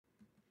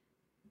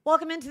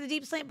Welcome into the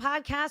Deep Slant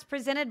Podcast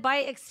presented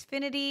by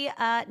Xfinity.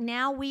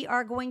 Now we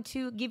are going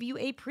to give you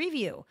a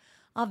preview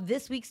of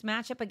this week's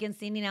matchup against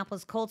the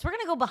Indianapolis Colts. We're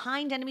going to go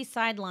behind enemy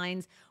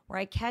sidelines where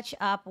I catch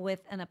up with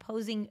an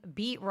opposing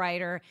beat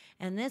writer.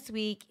 And this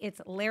week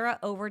it's Lara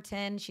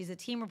Overton. She's a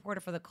team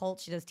reporter for the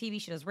Colts. She does TV,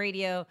 she does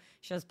radio,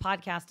 she does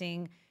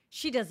podcasting.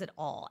 She does it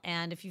all.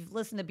 And if you've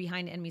listened to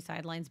Behind Enemy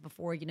Sidelines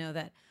before, you know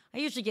that I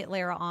usually get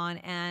Lara on,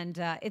 and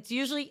it's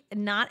usually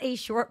not a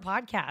short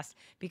podcast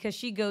because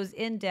she goes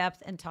in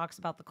depth and talks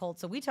about the Colts.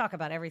 So we talk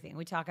about everything.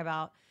 We talk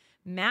about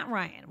Matt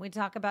Ryan. We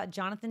talk about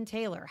Jonathan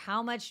Taylor,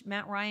 how much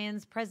Matt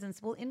Ryan's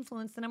presence will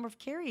influence the number of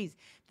carries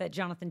that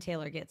Jonathan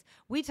Taylor gets.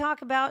 We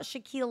talk about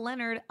Shaquille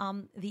Leonard,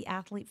 the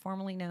athlete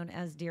formerly known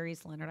as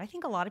Darius Leonard. I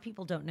think a lot of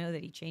people don't know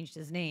that he changed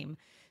his name.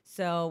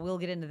 So we'll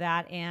get into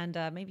that and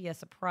maybe a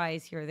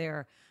surprise here or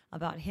there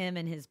about him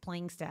and his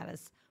playing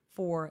status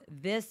for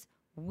this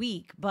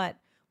week. But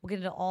we'll get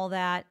into all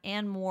that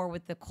and more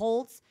with the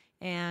Colts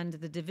and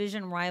the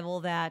division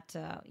rival that,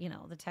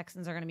 the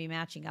Texans are going to be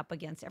matching up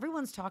against.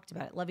 Everyone's talked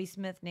about it. Lovie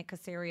Smith, Nick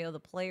Caserio, the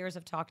players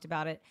have talked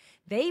about it.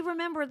 They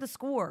remember the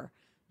scores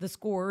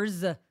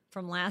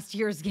from last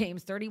year's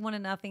games,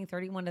 31-0,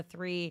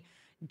 31-3.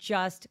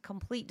 Just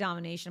complete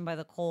domination by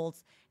the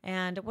Colts.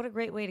 And what a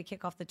great way to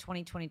kick off the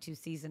 2022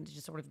 season, to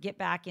just sort of get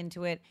back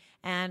into it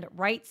and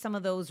right some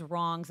of those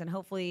wrongs. And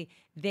hopefully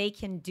they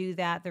can do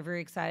that. They're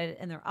very excited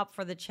and they're up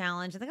for the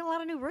challenge. And they got a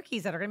lot of new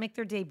rookies that are going to make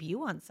their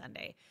debut on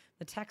Sunday.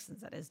 The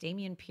Texans, that is.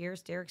 Dameon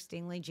Pierce, Derek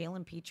Stingley,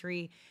 Jalen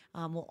Petrie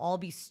will all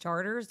be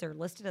starters. They're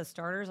listed as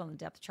starters on the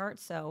depth chart.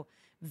 So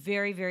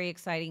very, very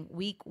exciting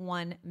week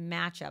one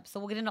matchup. So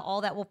we'll get into all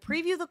that. We'll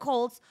preview the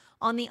Colts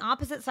on the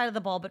opposite side of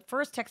the ball. But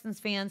first, Texans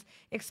fans,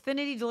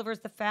 Xfinity delivers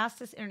the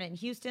fastest internet in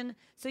Houston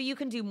so you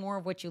can do more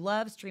of what you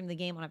love. Stream the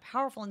game on a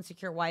powerful and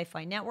secure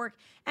Wi-Fi network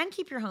and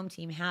keep your home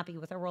team happy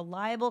with a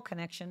reliable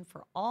connection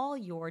for all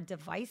your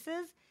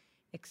devices.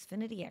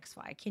 Xfinity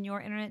XFi. Can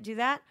your internet do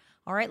that?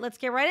 All right, let's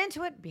get right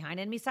into it. Behind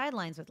Enemy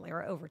Sidelines with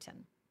Lara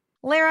Overton.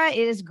 Lara,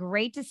 it is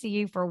great to see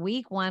you for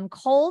week one.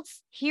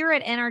 Colts here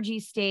at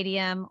NRG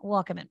Stadium.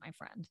 Welcome in, my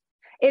friend.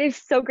 It is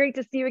so great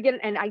to see you again.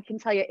 And I can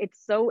tell you,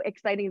 it's so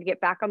exciting to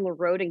get back on the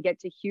road and get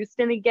to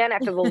Houston again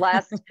after the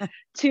last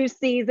two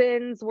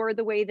seasons were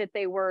the way that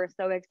they were.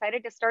 So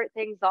excited to start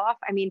things off.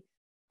 I mean,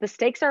 the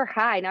stakes are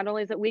high. Not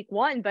only is it week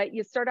one, but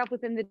you start off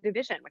within the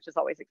division, which is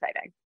always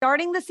exciting.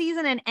 Starting the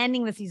season and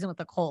ending the season with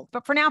the Colts.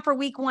 But for now, for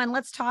week one,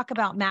 let's talk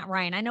about Matt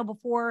Ryan. I know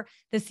before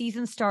the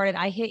season started,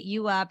 I hit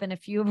you up and a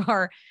few of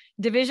our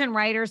division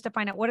writers to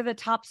find out what are the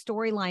top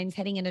storylines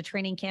heading into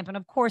training camp. And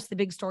of course, the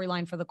big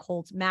storyline for the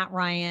Colts, Matt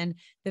Ryan,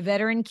 the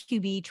veteran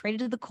QB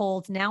traded to the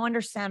Colts, now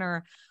under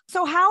center.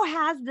 So how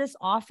has this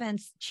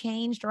offense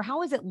changed, or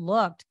how has it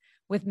looked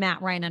with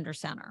Matt Ryan under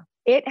center?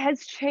 It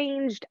has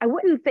changed. I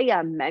wouldn't say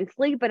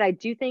immensely, but I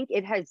do think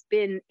it has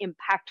been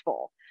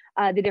impactful,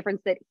 the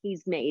difference that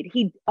he's made.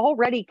 He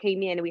already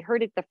came in, and we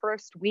heard it the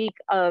first week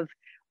of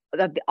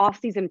the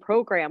offseason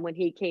program when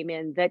he came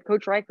in, that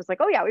Coach Reich was like,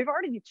 oh yeah, we've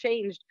already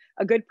changed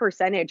a good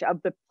percentage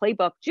of the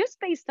playbook just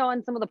based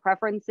on some of the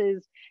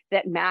preferences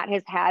that Matt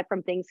has had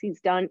from things he's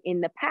done in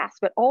the past.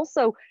 But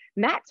also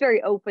Matt's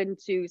very open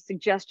to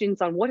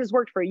suggestions on what has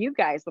worked for you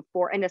guys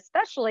before. And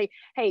especially,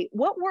 hey,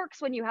 what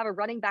works when you have a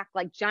running back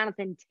like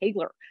Jonathan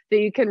Taylor that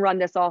you can run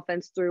this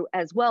offense through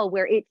as well,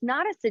 where it's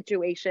not a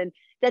situation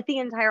that the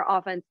entire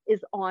offense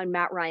is on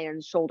Matt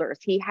Ryan's shoulders.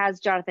 He has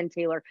Jonathan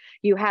Taylor.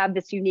 You have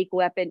this unique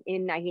weapon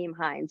in Nyheim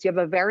Hines. You have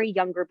a very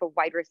young group of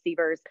wide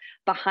receivers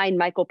behind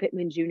Michael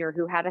Pittman Jr.,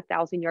 who had a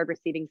 1,000-yard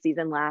receiving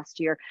season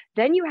last year.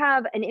 Then you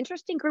have an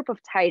interesting group of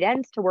tight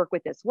ends to work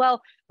with as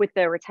well. With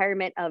the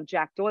retirement of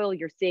Jack Doyle,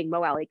 you're seeing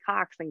Mo Alley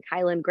Cox and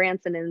Kylan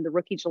Granson and the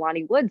rookie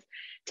Jelani Woods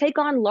take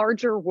on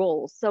larger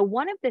roles. So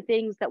one of the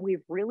things that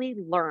we've really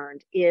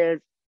learned is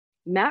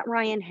Matt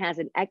Ryan has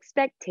an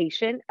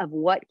expectation of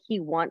what he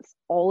wants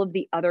all of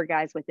the other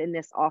guys within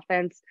this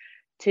offense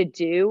to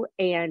do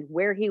and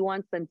where he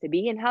wants them to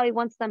be and how he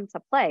wants them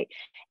to play.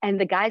 And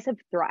the guys have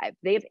thrived.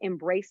 They've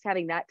embraced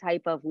having that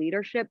type of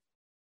leadership.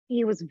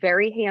 He was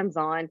very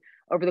hands-on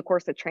over the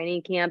course of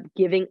training camp,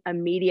 giving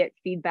immediate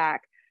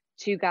feedback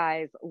to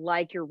guys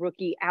like your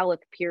rookie Alec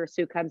Pierce,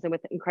 who comes in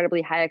with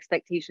incredibly high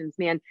expectations.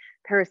 Man,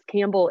 Paris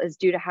Campbell is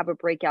due to have a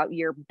breakout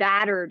year,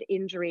 battered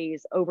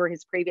injuries over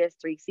his previous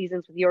 3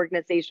 seasons with the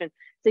organization.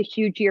 It's a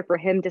huge year for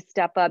him to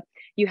step up.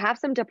 You have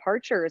some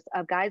departures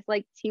of guys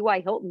like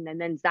T.Y. Hilton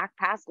and then Zach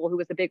Pascal, who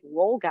was a big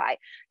role guy,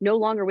 no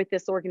longer with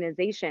this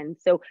organization.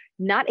 So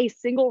not a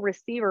single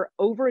receiver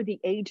over the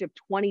age of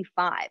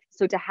 25.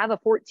 So to have a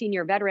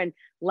 14-year veteran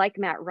like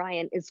Matt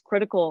Ryan is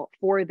critical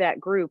for that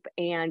group.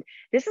 And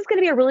this is going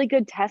to be a really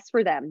good test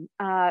for them.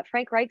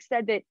 Frank Reich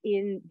said that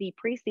in the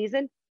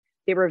preseason,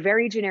 they were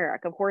very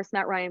generic. Of course,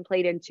 Matt Ryan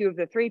played in 2 of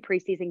the 3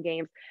 preseason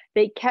games.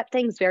 They kept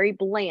things very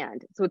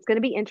bland. So it's going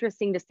to be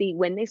interesting to see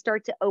when they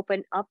start to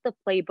open up the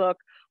playbook,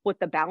 what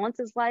the balance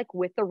is like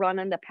with the run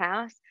and the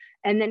pass,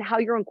 and then how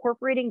you're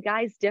incorporating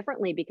guys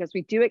differently, because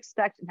we do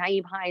expect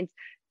Nyheim Hines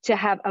to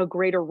have a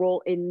greater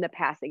role in the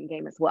passing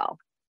game as well.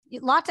 a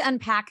lot to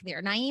unpack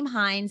there. Nyheim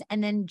Hines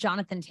and then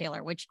Jonathan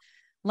Taylor, which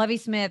Lovie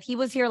Smith, he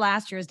was here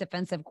last year as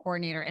defensive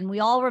coordinator. And we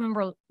all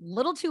remember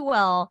little too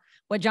well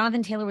what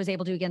Jonathan Taylor was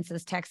able to do against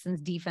this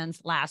Texans defense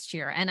last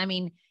year. And I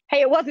mean,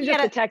 hey, it wasn't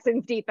just the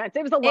Texans defense.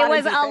 It was a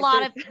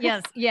lot of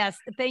yes.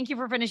 Thank you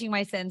for finishing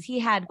my sentence. He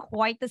had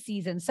quite the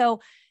season. So,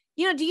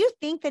 do you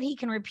think that he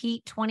can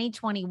repeat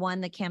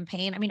 2021, the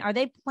campaign? I mean, are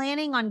they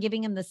planning on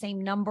giving him the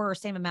same number or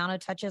same amount of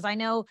touches? I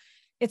know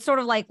it's sort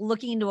of like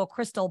looking into a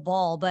crystal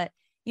ball, but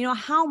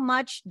how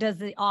much does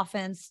the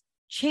offense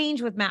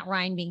change with Matt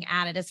Ryan being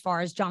added as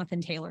far as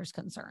Jonathan Taylor is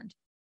concerned?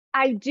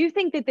 I do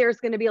think that there's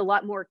going to be a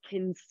lot more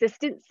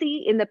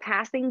consistency in the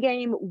passing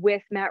game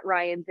with Matt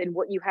Ryan than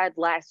what you had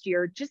last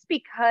year, just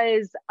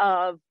because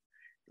of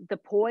the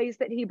poise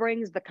that he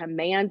brings, the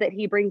command that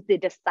he brings, the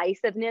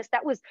decisiveness.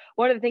 That was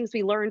one of the things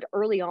we learned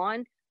early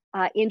on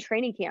in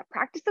training camp.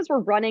 Practices were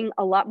running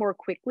a lot more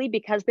quickly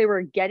because they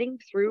were getting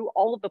through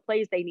all of the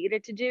plays they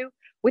needed to do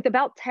with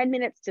about 10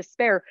 minutes to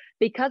spare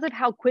because of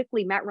how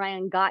quickly Matt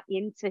Ryan got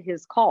into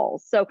his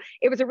calls. So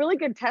it was a really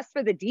good test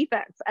for the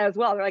defense as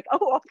well. They're like,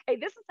 oh, okay,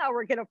 this is how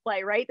we're going to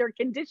play, right? Their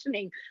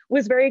conditioning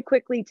was very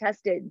quickly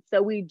tested.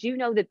 So we do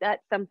know that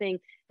that's something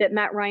that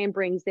Matt Ryan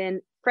brings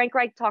in. Frank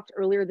Reich talked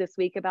earlier this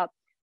week about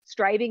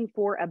striving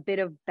for a bit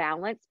of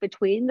balance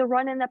between the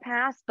run and the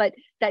pass, but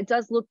that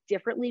does look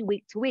differently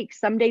week to week.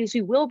 Some days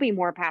you will be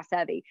more pass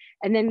heavy,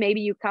 and then maybe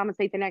you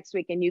compensate the next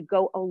week and you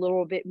go a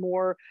little bit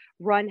more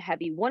run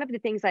heavy. One of the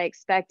things I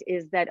expect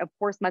is that, of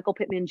course, Michael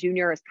Pittman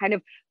Jr. is kind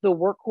of the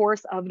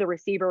workhorse of the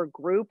receiver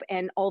group,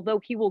 and although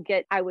he will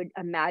get, I would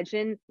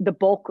imagine, the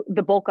bulk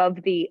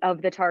of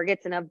the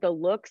targets and of the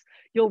looks,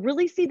 you'll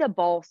really see the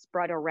ball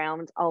spread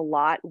around a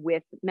lot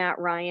with Matt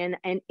Ryan.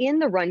 And in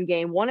the run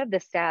game, one of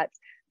the stats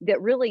that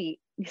really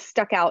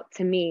stuck out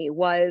to me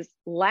was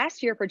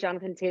last year for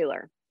Jonathan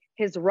Taylor,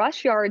 his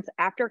rush yards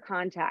after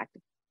contact,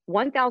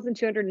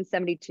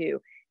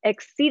 1,272,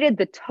 exceeded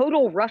the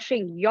total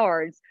rushing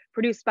yards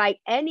produced by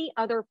any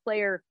other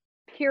player,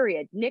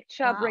 period. Nick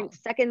Chubb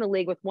ranked second in the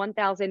league with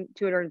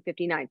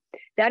 1,259.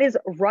 That is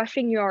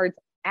rushing yards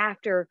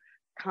after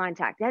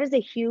contact. That is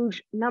a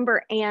huge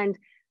number. And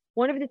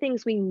one of the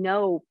things we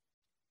know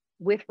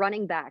with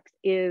running backs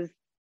is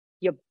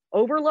you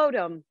overload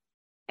them,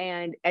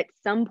 and at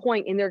some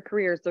point in their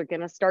careers, they're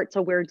going to start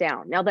to wear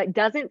down. Now, that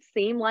doesn't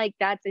seem like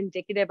that's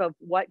indicative of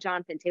what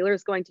Jonathan Taylor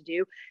is going to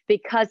do,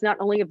 because not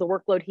only of the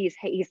workload he's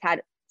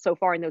had so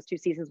far in those 2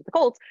 seasons with the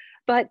Colts,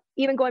 but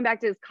even going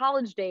back to his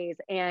college days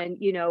and,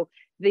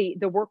 the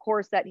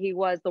workhorse that he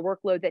was, the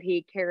workload that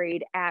he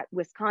carried at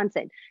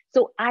Wisconsin.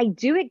 So I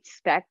do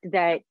expect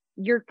that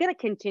you're going to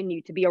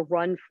continue to be a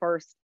run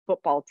first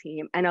football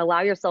team and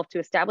allow yourself to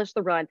establish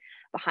the run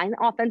behind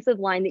the offensive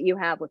line that you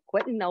have with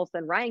Quentin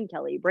Nelson, Ryan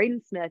Kelly,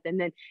 Braden Smith, and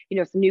then,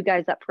 some new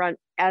guys up front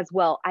as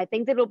well. I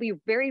think that it'll be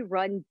very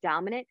run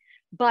dominant,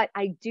 but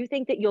I do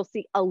think that you'll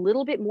see a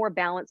little bit more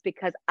balance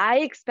because I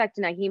expect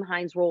Nyheim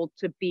Hines' role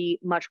to be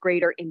much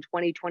greater in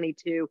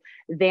 2022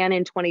 than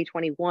in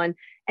 2021.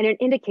 And an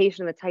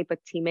indication of the type of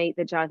teammate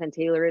that Jonathan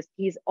Taylor is,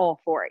 he's all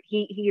for it.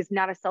 He is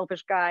not a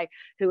selfish guy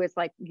who is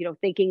like,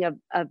 thinking of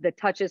the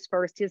touches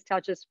first, his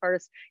touches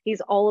first. He's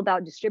all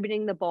about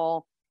distributing the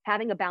ball,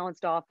 having a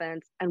balanced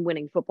offense, and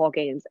winning football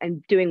games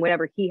and doing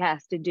whatever he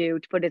has to do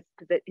to put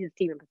his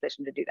team in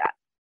position to do that.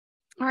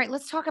 All right,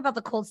 let's talk about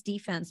the Colts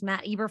defense.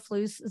 Matt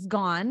Eberflus is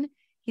gone.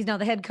 He's now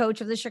the head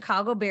coach of the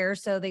Chicago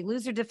Bears. So they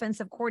lose their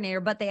defensive coordinator,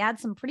 but they add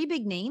some pretty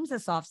big names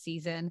this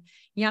offseason.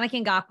 Yannick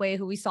Ngakoue,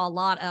 who we saw a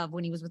lot of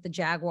when he was with the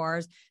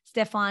Jaguars,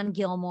 Stephon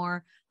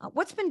Gilmore.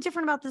 What's been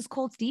different about this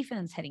Colts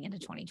defense heading into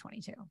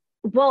 2022?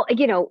 Well,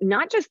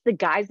 not just the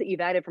guys that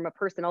you've added from a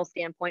personnel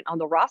standpoint on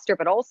the roster,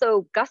 but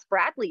also Gus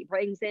Bradley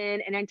brings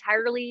in an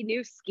entirely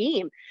new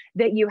scheme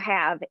that you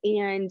have.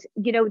 And,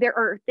 there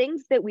are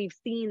things that we've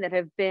seen that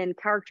have been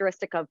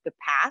characteristic of the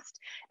past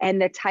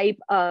and the type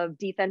of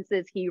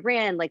defenses he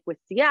ran, like with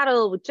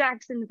Seattle, with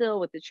Jacksonville,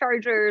 with the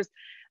Chargers,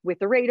 with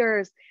the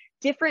Raiders,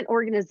 different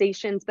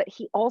organizations. But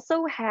he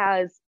also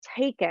has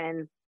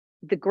taken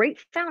the great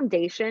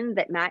foundation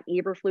that Matt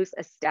Eberflus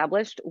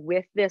established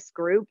with this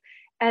group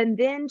and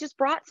then just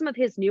brought some of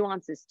his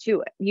nuances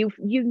to it. You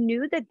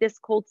knew that this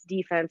Colts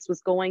defense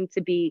was going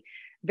to be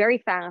very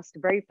fast,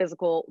 very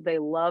physical. They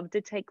love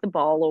to take the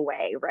ball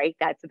away, right?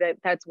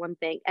 That's one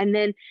thing. And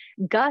then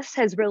Gus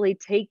has really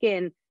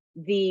taken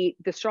the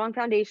strong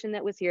foundation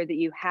that was here that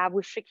you have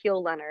with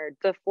Shaquille Leonard,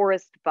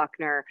 DeForest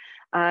Buckner,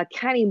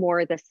 Kenny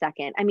Moore the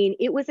second. I mean,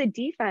 it was a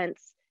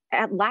defense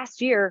at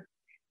last year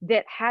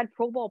that had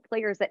Pro Bowl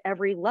players at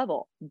every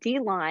level,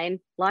 D-line,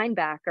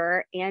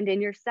 linebacker, and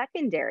in your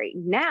secondary.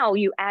 Now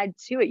you add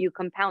to it, you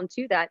compound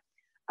to that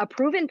a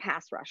proven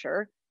pass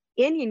rusher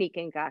in Yannick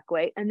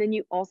Ngakoue, and then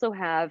you also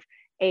have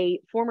a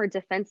former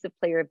defensive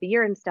player of the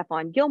year in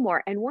Stephon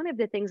Gilmore. And one of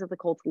the things that the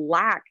Colts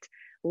lacked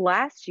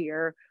last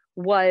year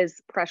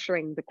was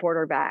pressuring the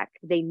quarterback.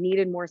 They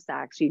needed more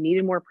sacks. You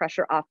needed more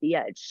pressure off the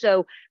edge.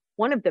 So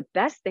one of the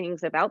best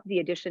things about the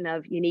addition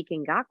of Yannick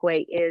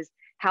Ngakoue is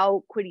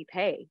how Kwity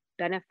Paye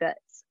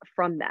benefits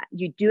from that.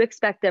 You do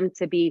expect them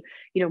to be,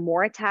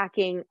 more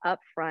attacking up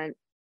front,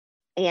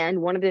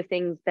 And one of the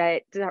things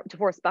that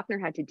DeForest Buckner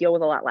had to deal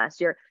with a lot last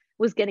year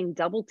was getting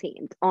double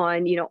teamed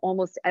on,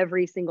 almost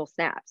every single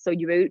snap. So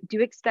you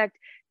do expect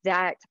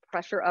that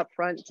pressure up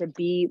front to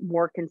be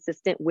more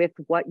consistent with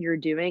what you're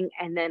doing.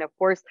 And then, of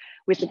course,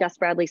 with the Gus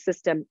Bradley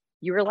system,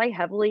 you rely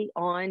heavily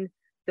on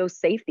those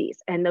safeties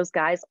and those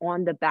guys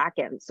on the back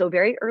end. So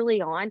very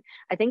early on,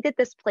 I think that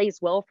this plays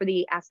well for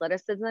the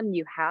athleticism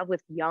you have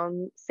with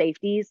young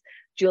safeties.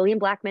 Julian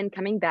Blackmon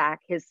coming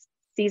back, his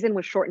season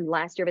was shortened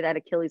last year with that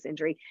Achilles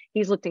injury.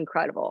 He's looked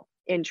incredible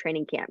in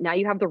training camp. Now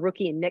you have the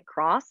rookie Nick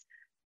Cross.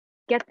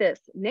 Get this,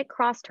 Nick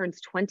Cross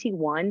turns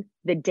 21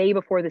 the day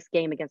before this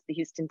game against the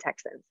Houston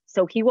Texans.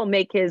 So he will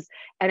make his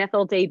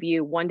NFL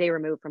debut one day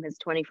removed from his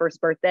 21st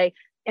birthday.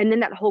 And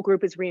then that whole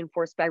group is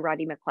reinforced by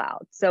Roddy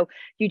McLeod. So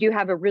you do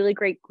have a really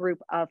great group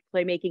of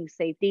playmaking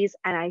safeties.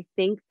 And I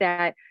think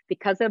that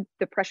because of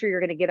the pressure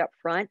you're going to get up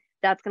front,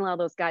 that's going to allow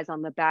those guys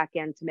on the back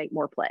end to make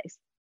more plays.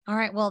 All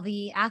right. Well,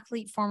 the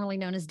athlete formerly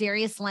known as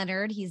Darius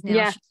Leonard, he's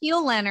now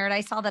Shaquille Leonard.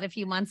 I saw that a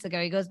few months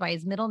ago. He goes by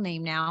his middle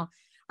name now.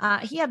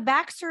 He had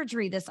back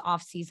surgery this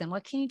offseason.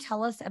 What can you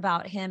tell us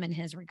about him and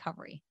his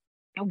recovery?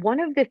 One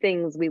of the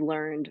things we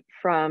learned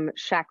from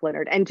Shaq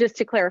Leonard, and just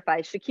to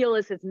clarify, Shaquille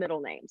is his middle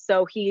name.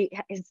 So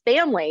his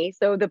family,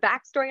 so the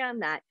backstory on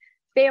that,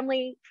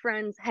 family,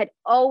 friends had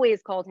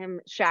always called him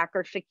Shaq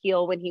or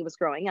Shaquille when he was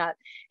growing up.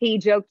 He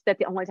joked that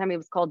the only time he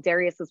was called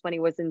Darius was when he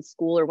was in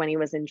school or when he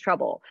was in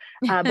trouble.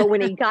 But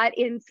when he got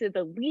into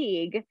the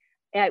league,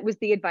 it was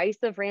the advice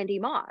of Randy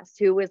Moss,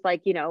 who was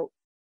like,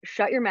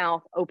 shut your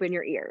mouth, open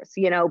your ears,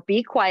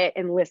 be quiet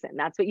and listen.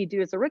 That's what you do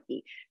as a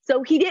rookie.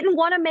 So he didn't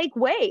want to make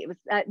waves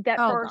that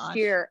first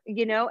year,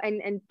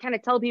 and kind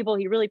of tell people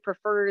he really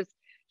prefers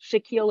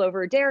Shaquille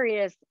over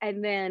Darius.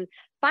 And then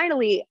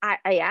finally,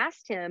 I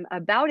asked him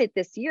about it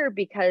this year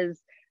because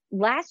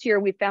last year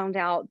we found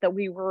out that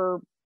we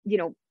were,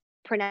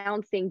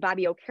 pronouncing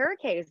Bobby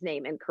Okereke's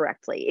name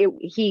incorrectly.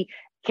 He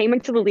came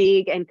into the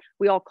league and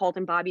we all called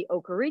him Bobby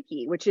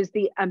Okereke, which is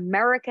the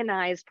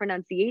Americanized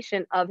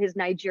pronunciation of his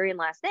Nigerian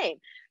last name.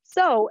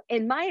 So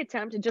in my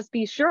attempt to just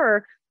be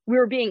sure we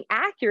were being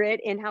accurate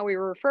in how we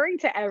were referring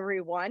to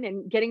everyone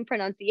and getting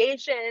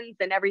pronunciations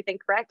and everything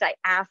correct, I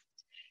asked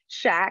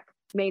Shaq,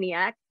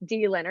 Maniac,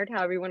 D. Leonard,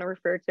 however you want to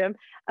refer to him,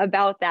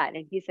 about that.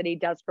 And he said he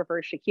does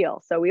prefer Shaquille.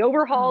 So we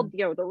overhauled,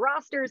 the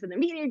rosters and the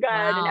media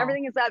guide and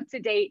everything is up to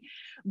date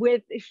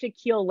with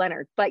Shaquille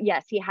Leonard. But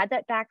yes, he had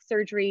that back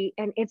surgery.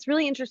 And it's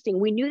really interesting.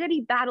 We knew that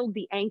he battled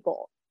the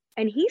ankle.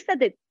 And he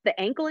said that the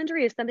ankle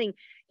injury is something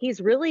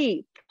he's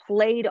really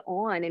played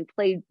on and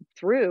played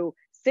through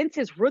since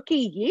his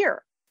rookie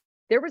year.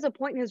 There was a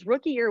point in his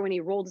rookie year when he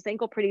rolled his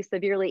ankle pretty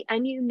severely.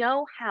 And you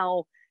know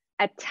how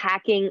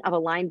attacking of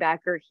a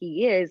linebacker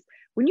he is.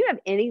 When you have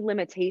any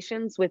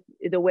limitations with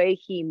the way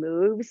he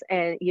moves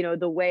and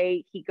the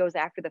way he goes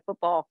after the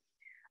football,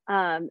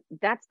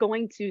 that's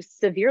going to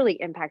severely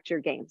impact your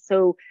game.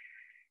 So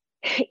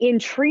in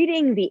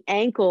treating the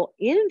ankle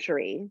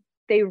injury,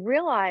 they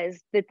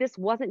realized that this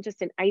wasn't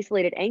just an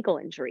isolated ankle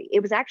injury.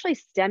 It was actually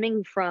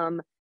stemming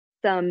from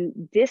some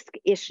disc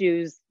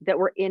issues that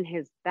were in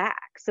his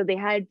back. So they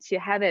had to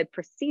have a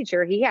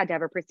procedure. He had to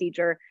have a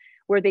procedure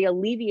where they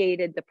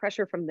alleviated the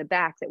pressure from the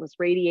back that was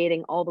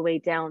radiating all the way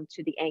down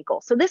to the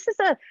ankle. So this is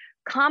a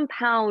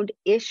compound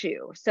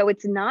issue. So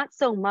it's not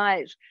so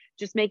much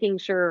just making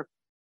sure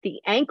the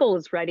ankle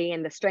is ready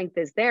and the strength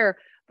is there,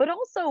 but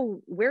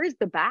also where is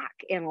the back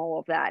in all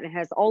of that? And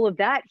has all of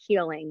that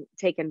healing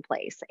taken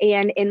place?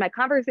 And in my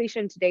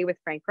conversation today with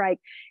Frank Reich,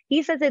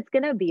 he says it's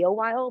going to be a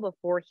while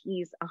before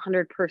he's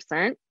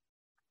 100%.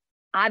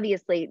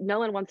 Obviously, no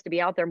one wants to be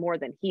out there more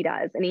than he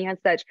does, and he has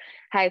such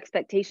high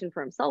expectation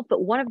for himself.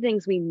 But one of the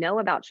things we know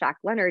about Shaq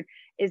Leonard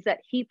is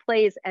that he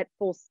plays at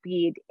full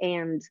speed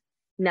and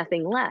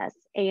nothing less.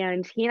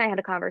 And he and I had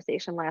a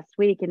conversation last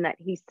week in that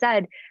he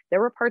said there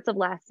were parts of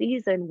last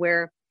season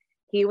where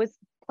he was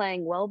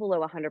playing well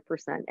below 100%,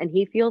 and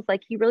he feels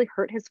like he really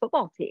hurt his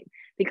football team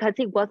because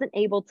he wasn't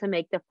able to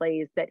make the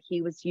plays that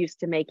he was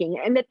used to making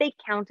and that they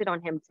counted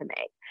on him to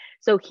make.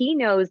 So he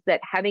knows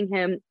that having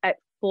him at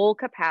full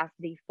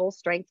capacity, full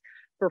strength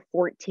for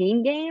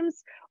 14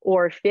 games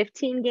or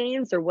 15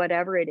 games or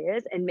whatever it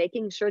is, and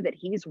making sure that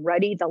he's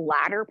ready the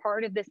latter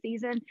part of the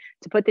season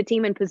to put the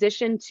team in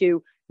position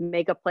to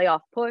make a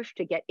playoff push,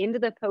 to get into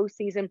the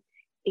postseason.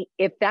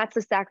 If that's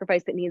a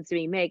sacrifice that needs to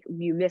be made,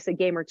 you miss a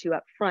game or two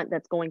up front,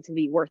 that's going to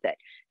be worth it.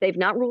 They've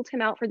not ruled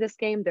him out for this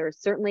game.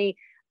 There's certainly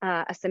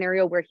a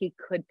scenario where he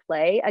could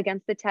play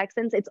against the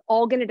Texans. It's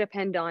all going to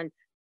depend on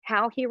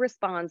how he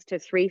responds to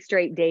 3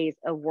 straight days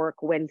of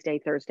work, Wednesday,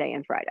 Thursday,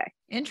 and Friday.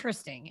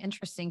 Interesting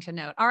to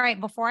note. All right.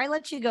 Before I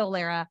let you go,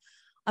 Lara,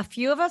 a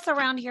few of us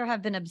around here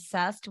have been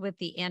obsessed with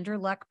the Andrew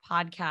Luck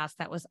podcast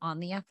that was on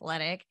The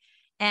Athletic,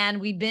 and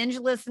we binge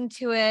listened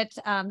to it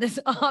this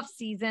off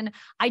season.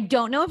 I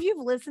don't know if you've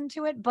listened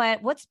to it,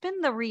 but what's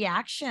been the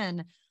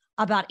reaction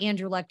about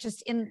Andrew Luck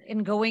just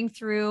in going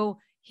through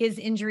his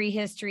injury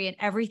history and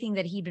everything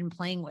that he'd been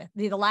playing with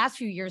the last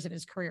few years of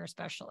his career,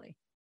 especially?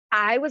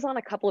 I was on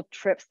a couple of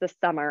trips this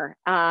summer.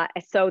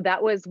 So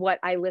that was what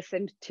I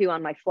listened to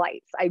on my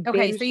flights. I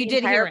Okay, so binged you the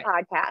did hear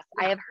entire it. podcast.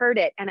 I Yeah. have heard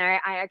it. And I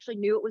actually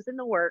knew it was in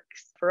the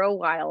works for a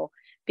while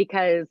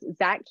because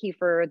Zach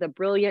Kiefer, the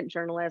brilliant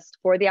journalist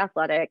for The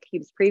Athletic, he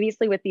was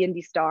previously with the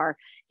Indy Star.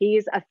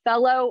 He's a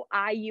fellow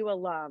IU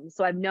alum.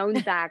 So I've known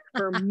Zach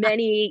for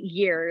many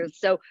years.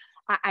 So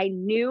I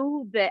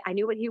knew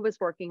what he was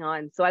working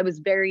on. So I was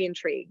very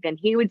intrigued. And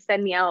he would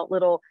send me out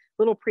little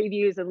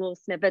previews and little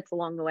snippets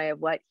along the way of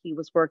what he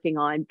was working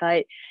on.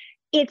 But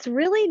it's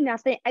really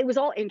nothing. It was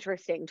all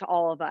interesting to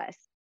all of us.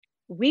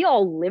 We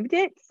all lived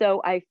it.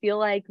 So I feel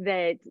like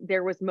that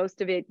there was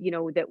most of it,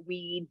 that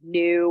we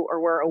knew or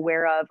were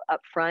aware of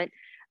up front.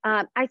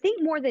 I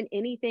think more than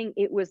anything,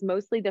 it was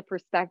mostly the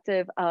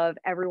perspective of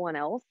everyone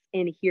else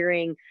in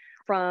hearing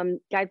from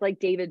guys like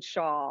David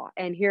Shaw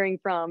and hearing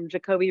from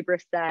Jacoby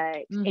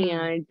Brissett Mm-hmm.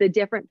 and the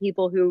different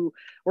people who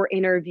were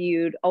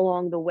interviewed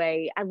along the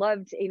way. I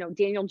loved,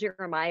 Daniel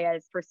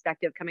Jeremiah's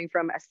perspective coming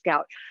from a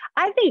scout.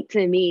 I think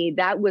to me,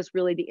 that was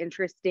really the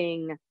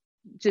interesting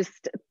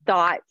just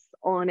thoughts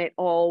on it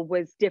all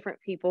was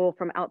different people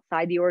from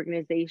outside the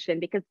organization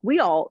because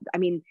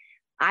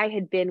I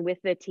had been with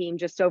the team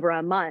just over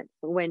a month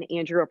when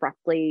Andrew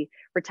abruptly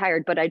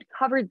retired, but I'd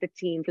covered the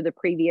team for the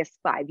previous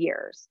 5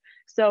 years.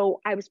 So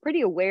I was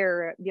pretty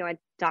aware, I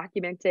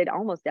documented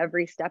almost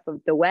every step of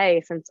the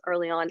way since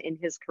early on in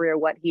his career,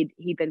 what he'd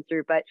been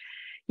through. But,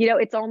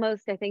 it's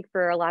almost, I think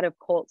for a lot of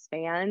Colts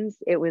fans,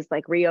 it was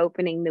like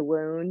reopening the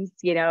wounds,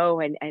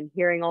 and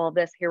hearing all of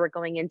this. Here we're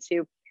going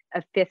into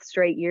a fifth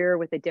straight year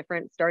with a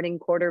different starting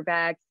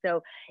quarterback.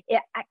 So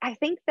I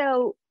think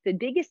though the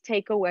biggest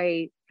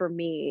takeaway for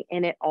me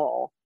in it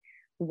all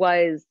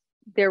was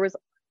there was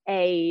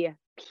a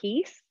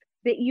piece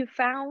that you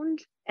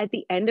found at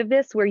the end of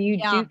this where you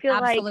Yeah, do feel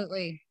like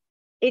absolutely.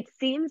 it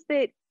seems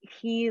that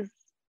he's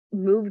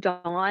moved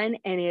on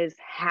and is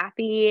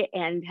happy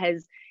and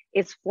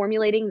is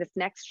formulating this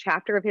next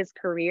chapter of his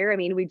career. I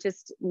mean, we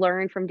just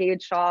learned from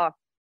David Shaw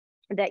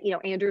that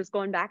Andrew's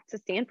going back to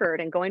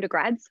Stanford and going to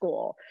grad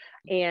school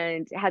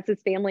and has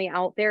his family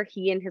out there.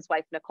 He and his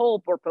wife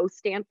Nicole were both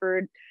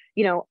Stanford,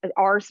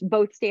 are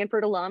both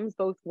Stanford alums,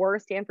 both were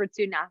Stanford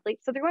student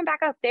athletes. So they're going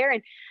back out there.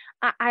 And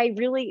I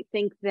really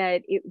think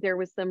that there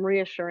was some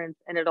reassurance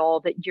in it all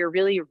that you're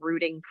really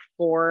rooting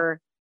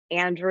for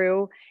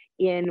Andrew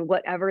in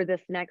whatever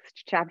this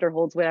next chapter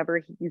holds,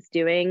 whatever he's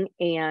doing.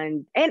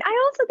 And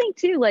I also think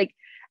too, like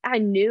I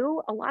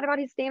knew a lot about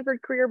his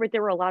Stanford career, but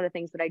there were a lot of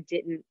things that I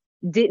didn't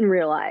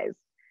realize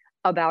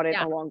about it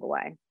Yeah. along the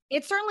way.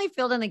 It certainly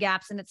filled in the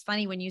gaps. And it's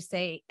funny when you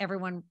say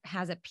everyone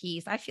has a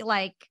piece. I feel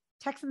like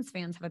Texans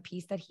fans have a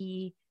piece that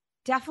he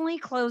definitely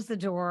closed the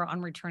door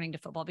on returning to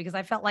football because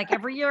I felt like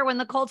every year when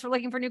the Colts were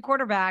looking for a new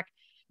quarterback,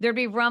 there'd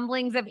be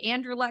rumblings of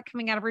Andrew Luck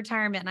coming out of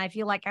retirement. And I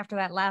feel like after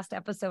that last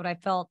episode, I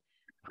felt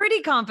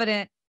pretty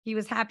confident he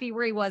was happy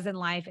where he was in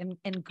life and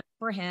good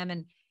for him.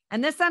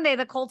 And this Sunday,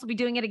 the Colts will be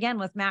doing it again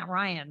with Matt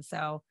Ryan.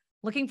 So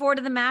looking forward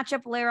to the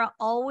matchup, Lara.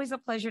 Always a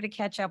pleasure to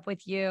catch up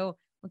with you.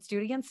 Let's do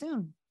it again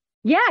soon.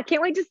 Yeah,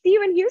 can't wait to see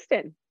you in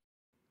Houston.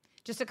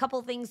 Just a couple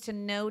of things to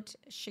note.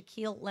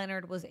 Shaquille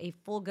Leonard was a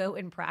full go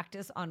in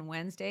practice on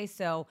Wednesday.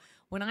 So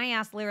when I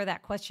asked Lara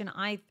that question,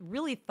 I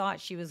really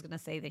thought she was going to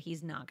say that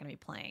he's not going to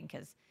be playing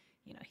because,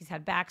 he's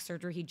had back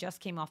surgery. He just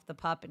came off the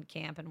PUP in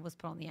camp and was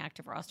put on the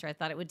active roster. I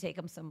thought it would take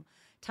him some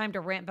time to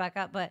ramp back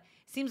up, but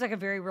it seems like a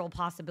very real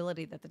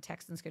possibility that the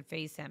Texans could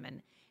face him.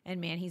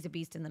 And man, he's a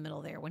beast in the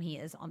middle there when he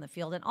is on the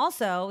field. And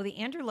also the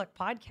Andrew Luck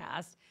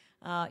podcast.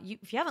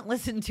 If you haven't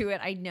listened to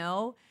it, I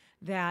know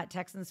that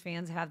Texans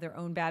fans have their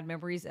own bad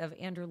memories of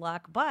Andrew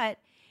Luck, but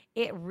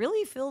it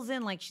really fills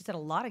in, like she said, a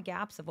lot of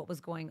gaps of what was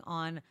going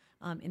on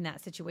in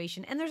that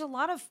situation. And there's a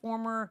lot of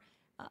former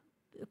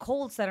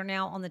Colts that are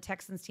now on the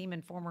Texans team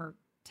and former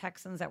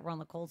Texans that were on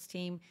the Colts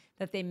team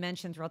that they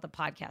mentioned throughout the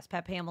podcast.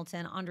 Pep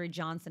Hamilton, Andre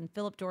Johnson,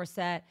 Philip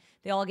Dorsett,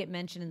 they all get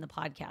mentioned in the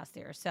podcast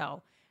there.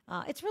 So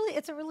it's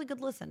a really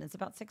good listen. It's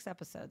about 6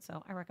 episodes,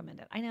 so I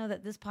recommend it. I know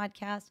that this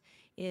podcast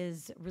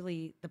is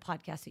really the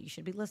podcast that you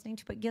should be listening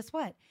to, but guess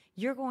what?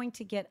 You're going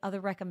to get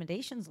other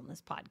recommendations on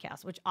this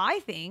podcast, which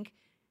I think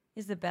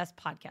is the best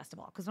podcast of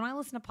all. Because when I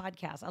listen to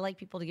podcasts, I like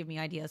people to give me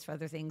ideas for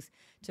other things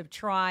to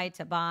try,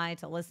 to buy,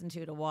 to listen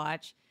to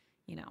watch,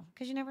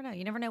 because you never know.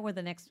 You never know where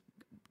the next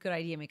good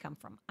idea may come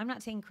from. I'm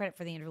not taking credit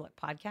for the Andrew Luck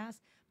podcast,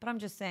 but I'm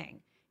just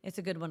saying it's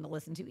a good one to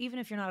listen to, even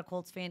if you're not a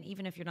Colts fan,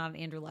 even if you're not an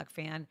Andrew Luck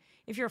fan.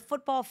 If you're a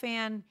football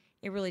fan,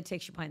 it really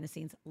takes you behind the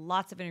scenes.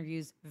 Lots of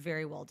interviews,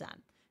 very well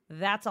done.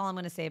 That's all I'm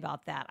going to say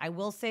about that. I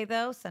will say,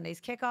 though, Sunday's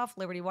kickoff,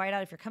 Liberty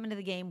Whiteout. If you're coming to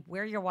the game,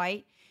 wear your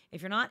white.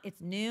 If you're not, it's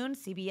noon,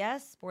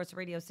 CBS, Sports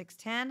Radio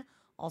 610,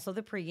 also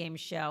the pregame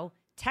show.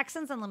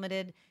 Texans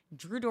Unlimited,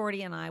 Drew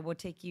Doherty and I will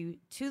take you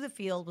to the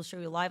field. We'll show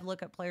you a live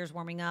look at players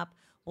warming up.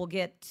 We'll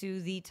get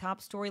to the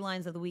top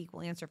storylines of the week.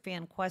 We'll answer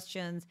fan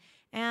questions,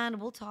 and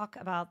we'll talk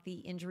about the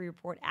injury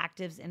report,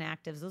 actives,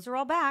 inactives. Those are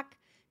all back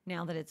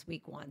now that it's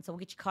week 1. So we'll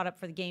get you caught up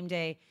for the game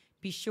day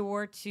be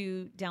sure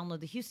to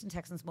download the Houston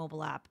Texans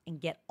mobile app and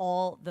get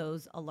all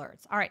those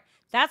alerts. All right,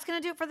 that's going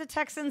to do it for the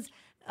Texans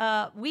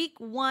Week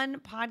 1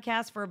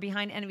 podcast for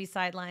Behind Enemy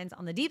Sidelines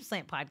on the Deep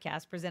Slant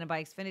podcast presented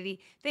by Xfinity.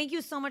 Thank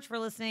you so much for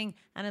listening.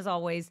 And as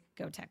always,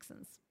 go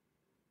Texans.